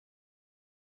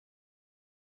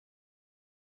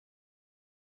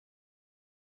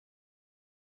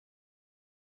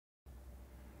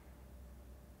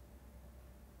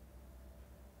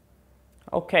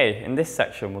Okay, in this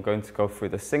section we're going to go through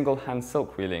the single hand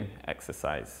silk wheeling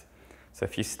exercise. So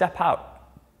if you step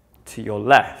out to your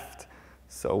left,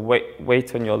 so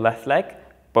weight on your left leg,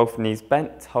 both knees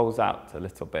bent, toes out a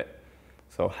little bit.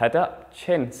 So head up,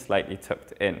 chin slightly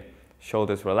tucked in,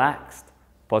 shoulders relaxed,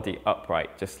 body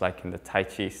upright, just like in the Tai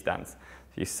Chi stance.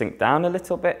 So you sink down a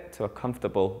little bit to a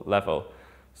comfortable level.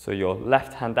 So your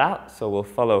left hand out, so we'll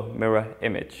follow mirror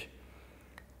image.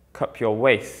 Cup your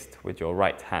waist with your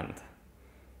right hand.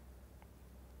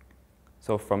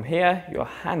 So from here, your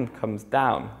hand comes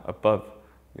down above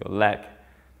your leg.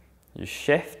 You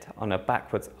shift on a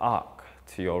backwards arc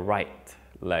to your right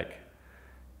leg.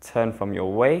 Turn from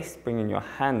your waist, bringing your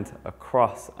hand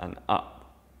across and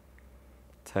up.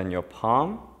 Turn your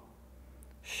palm.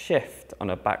 Shift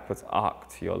on a backwards arc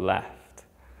to your left.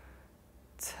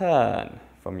 Turn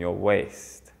from your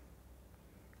waist.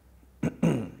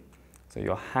 So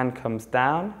your hand comes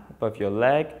down above your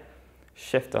leg.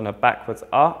 Shift on a backwards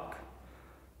arc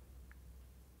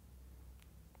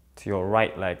to your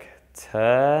right leg.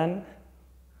 Turn,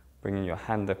 bringing your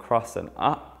hand across and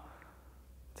up.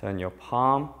 Turn your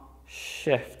palm,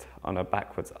 shift on a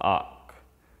backwards arc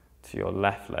to your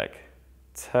left leg.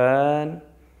 Turn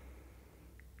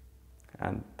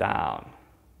and down.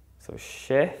 So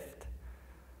shift,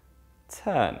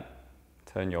 turn.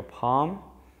 Turn your palm,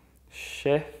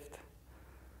 shift,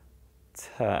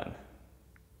 turn.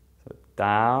 So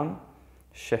down,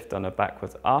 shift on a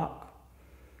backwards arc,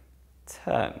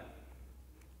 turn.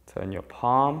 Turn your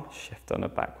palm, shift on a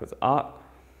backwards arc,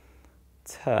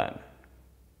 turn.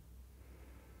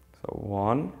 So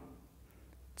 1,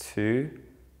 2,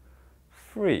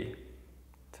 3.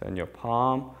 Turn your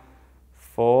palm,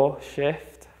 4,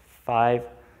 shift, 5,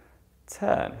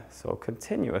 turn. So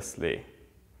continuously.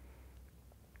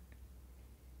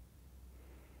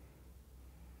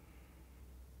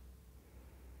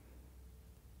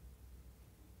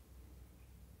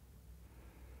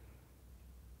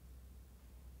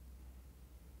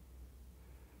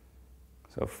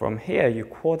 So from here, you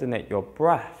coordinate your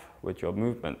breath with your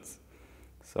movements.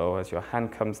 So as your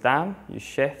hand comes down, you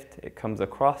shift, it comes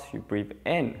across, you breathe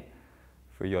in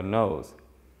through your nose.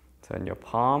 Turn your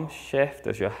palm, shift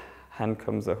as your hand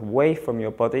comes away from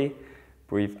your body,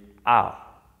 breathe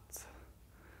out.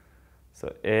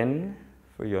 So in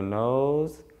through your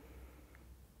nose,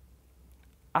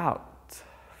 out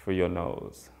through your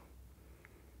nose.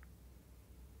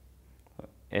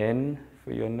 In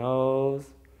through your nose,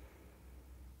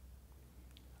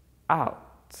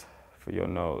 out through your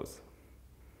nose.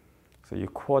 So you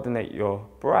coordinate your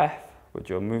breath with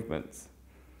your movements.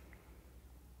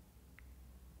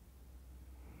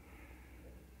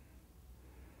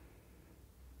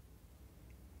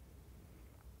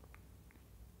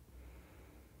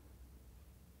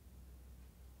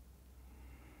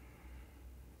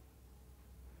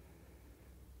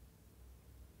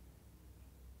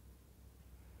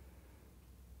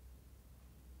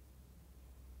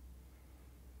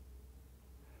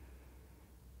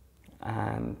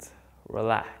 And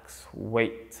relax,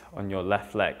 weight on your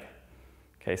left leg.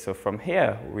 Okay, so from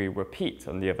here, we repeat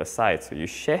on the other side. So you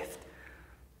shift,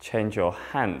 change your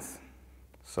hands.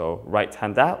 So right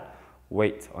hand out,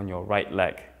 weight on your right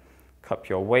leg. Cup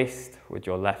your waist with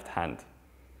your left hand.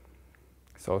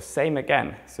 So same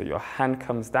again. So your hand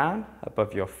comes down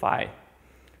above your thigh.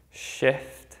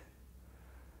 Shift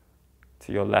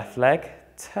to your left leg,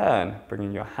 turn,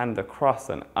 bringing your hand across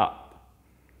and up.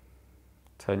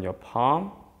 Turn your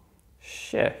palm,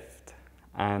 shift,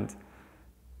 and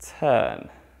turn.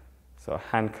 So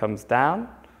hand comes down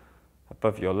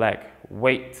above your leg.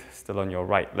 Weight still on your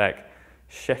right leg.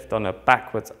 Shift on a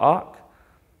backwards arc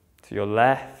to your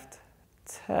left,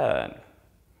 turn.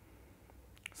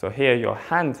 So here your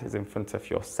hand is in front of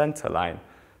your center line.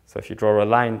 So if you draw a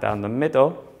line down the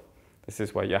middle, this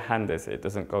is where your hand is. It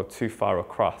doesn't go too far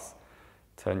across.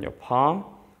 Turn your palm,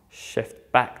 shift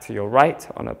back to your right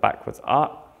on a backwards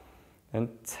arc, and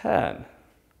turn.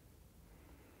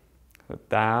 So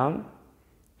down,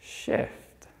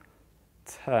 shift,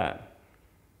 turn.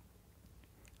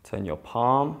 Turn your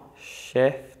palm,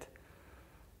 shift,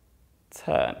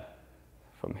 turn.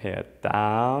 From here,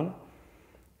 down,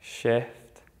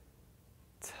 shift,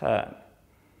 turn.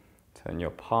 Turn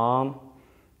your palm,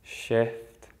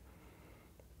 shift,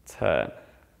 turn.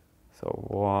 So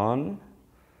 1,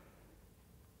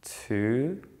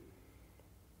 2,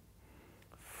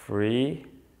 3,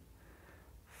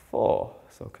 4.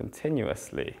 So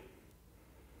continuously.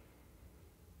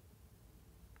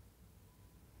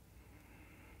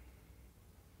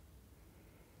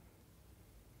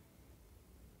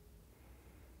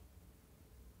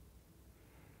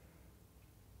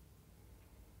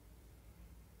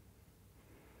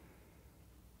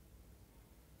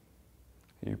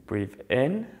 You breathe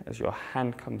in as your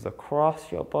hand comes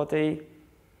across your body.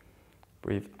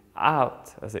 Breathe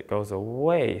out as it goes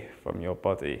away from your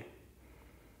body.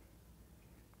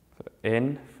 So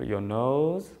in through your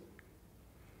nose,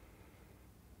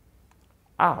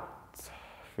 out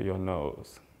through your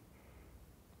nose.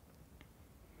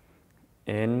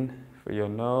 In through your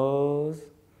nose,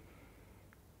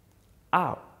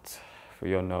 out through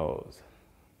your nose.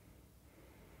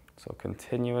 So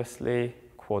continuously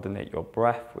coordinate your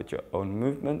breath with your own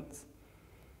movements.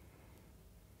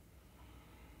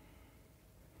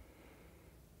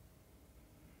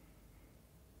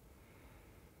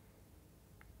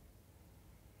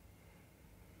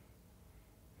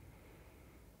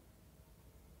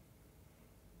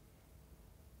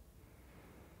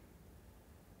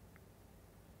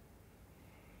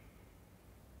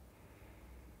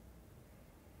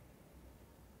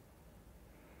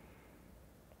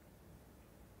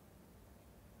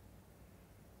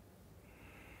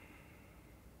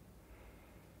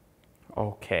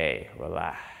 Okay,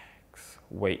 relax.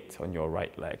 Weight on your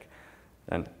right leg.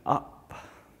 Then up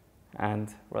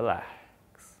and relax.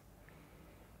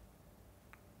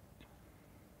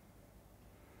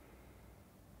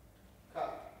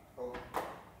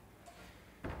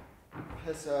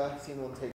 Has anyone taken